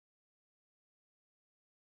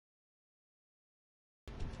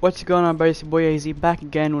What's going on, buddies? It's your boy AZ back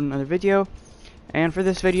again with another video. And for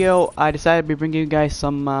this video, I decided to be bringing you guys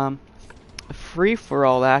some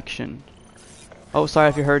free-for-all action. Oh, sorry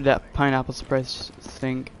if you heard that pineapple surprise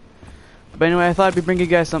thing. But anyway, I thought I'd be bringing you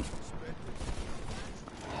guys some.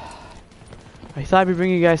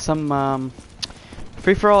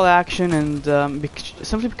 Free-for-all action, and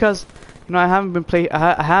simply because you know I haven't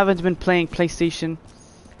been playing PlayStation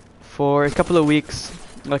for a couple of weeks.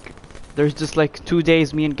 Like, there's just like 2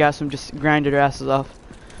 days me and Gasm just grinded our asses off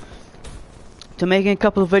to making a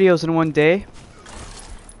couple of videos in one day,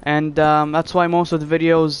 and that's why most of the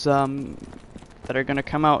videos that are gonna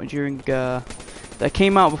come out during that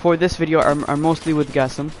came out before this video are mostly with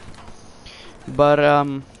Gasm. But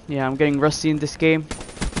yeah, I'm getting rusty in this game.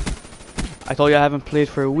 I told you I haven't played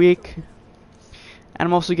for a week, and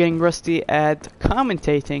I'm also getting rusty at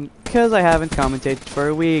commentating because I haven't commentated for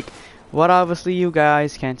a week. But obviously you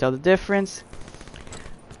guys can't tell the difference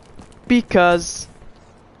because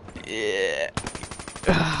I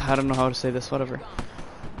don't know how to say this, whatever.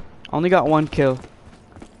 Only got 1 kill.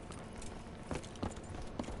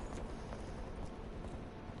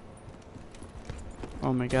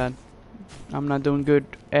 Oh my god. I'm not doing good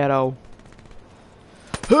at all.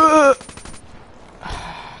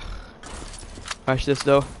 Watch this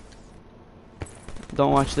though.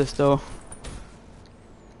 Don't watch this though.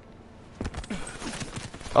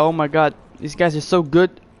 Oh my god, these guys are so good.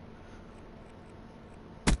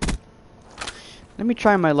 Let me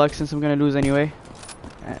try my luck since I'm gonna lose anyway.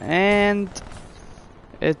 And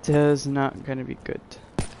it is not gonna be good.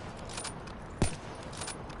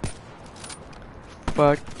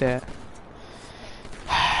 Fuck that.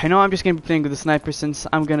 I know I'm just gonna be playing with the sniper since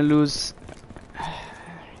I'm gonna lose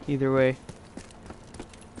either way.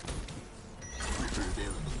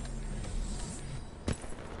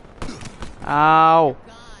 Ow!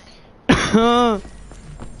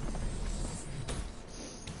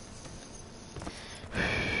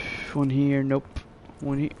 One here, nope.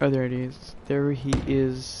 One here, oh there it is. There he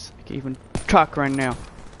is. I can't even talk right now.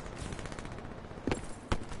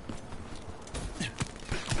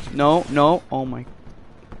 No, no, oh my.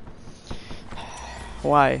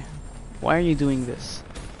 Why? Why are you doing this?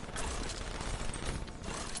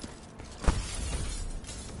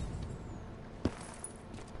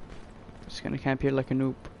 Just gonna camp here like a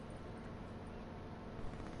noob.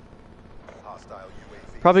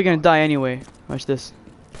 Probably gonna die anyway. Watch this.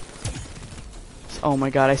 Oh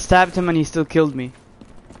my god, I stabbed him and he still killed me.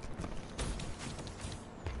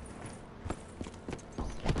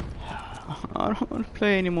 I don't want to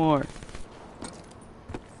play anymore.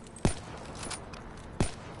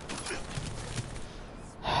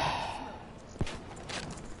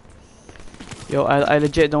 Yo, I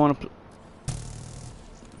legit don't want to play.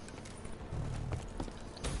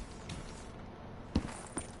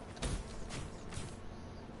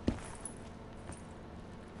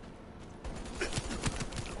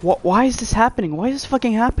 What? Why is this happening? Why is this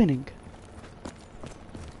fucking happening?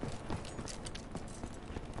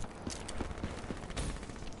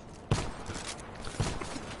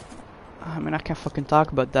 I mean, I can't fucking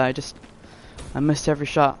talk about that. I missed every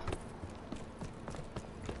shot.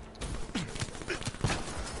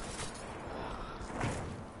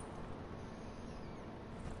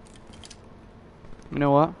 You know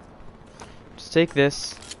what? Just take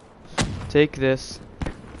this. Take this.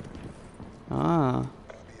 Ah.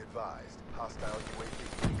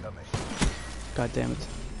 God damn it.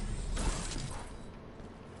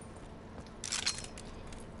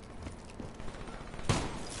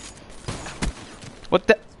 What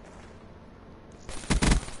the?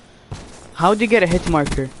 How'd you get a hit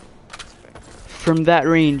marker from that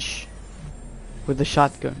range with the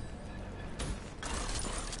shotgun?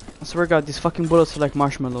 I swear to God, these fucking bullets are like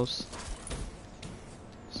marshmallows.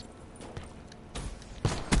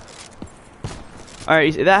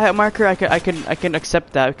 Alright, that hit marker I can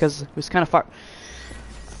accept that because it was kind of far.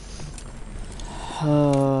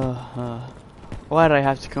 Why did I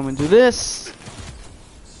have to come and do this?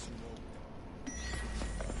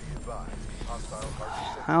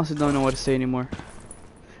 I honestly don't know what to say anymore.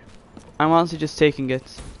 I'm honestly just taking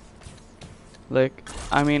it. Like,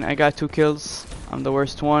 I mean, I got 2 kills. I'm the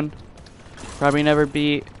worst one. Probably never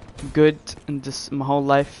be good in this my whole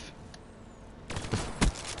life.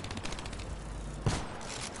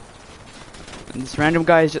 And this random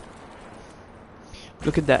guy is just...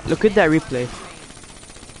 Look at that. Look at that replay.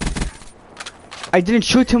 I didn't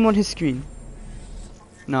shoot him on his screen.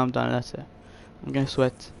 No, I'm done. That's it. I'm gonna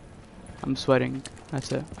sweat. I'm sweating.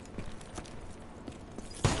 That's it.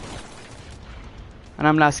 And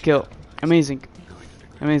I'm last kill. Amazing.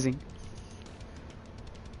 Amazing.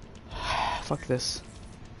 Fuck this.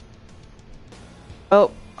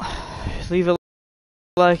 Well, leave a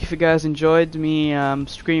like if you guys enjoyed me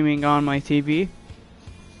screaming on my TV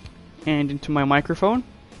and into my microphone.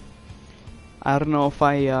 I don't know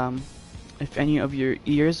if any of your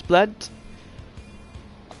ears bled.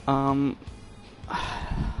 Oh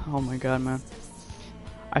my god, man.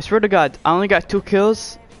 I swear to god, I only got 2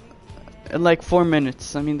 kills in like 4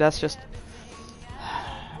 minutes. I mean, that's just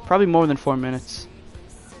probably more than 4 minutes.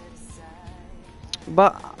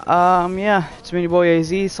 But yeah, it's me, your boy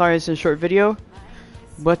AZ. Sorry it's a short video,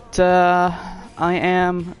 but I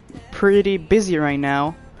am pretty busy right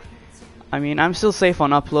now. I mean, I'm still safe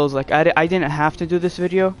on uploads. Like I didn't have to do this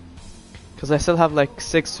video because I still have like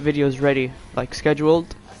 6 videos ready, like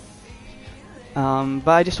scheduled. But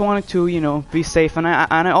I just wanted to, you know, be safe, and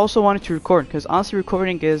I also wanted to record because honestly,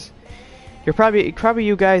 recording is probably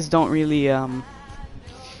you guys don't really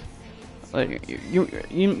like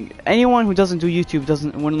you anyone who doesn't do YouTube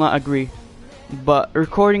will not agree, but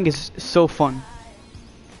recording is so fun.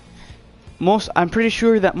 I'm pretty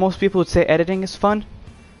sure that most people would say editing is fun,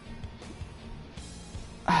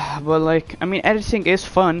 but like, I mean, editing is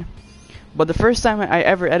fun, but the first time I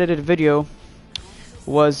ever edited a video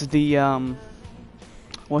was the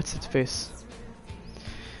what's its face?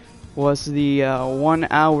 Was the 1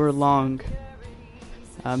 hour long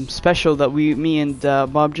special that me and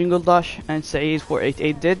Bob Jingledosh and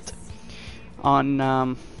Saeed488 did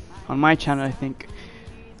on my channel. I think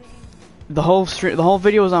the whole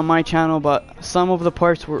video was on my channel, but some of the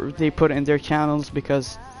parts they put in their channels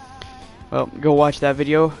because, well, go watch that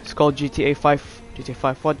video. It's called GTA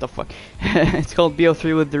 5. What the fuck? It's called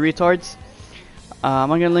BO3 with the retards. I'm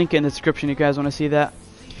gonna link it in the description if you guys want to see that.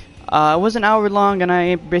 It was an hour long, and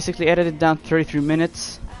I basically edited it down to 33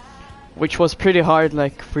 minutes, which was pretty hard,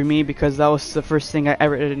 like, for me, because that was the first thing I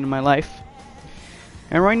ever edited in my life.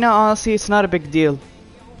 And right now, honestly, it's not a big deal.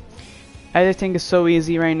 Editing is so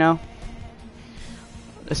easy right now,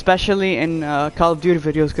 especially in Call of Duty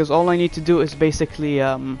videos, because all I need to do is basically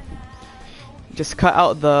just cut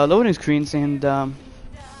out the loading screens, and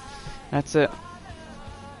that's it.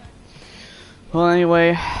 Well,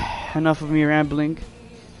 anyway, enough of me rambling.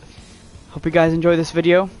 Hope you guys enjoy this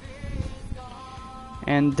video,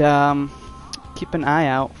 and keep an eye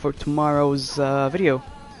out for tomorrow's video.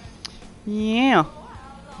 Yeah,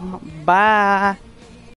 bye.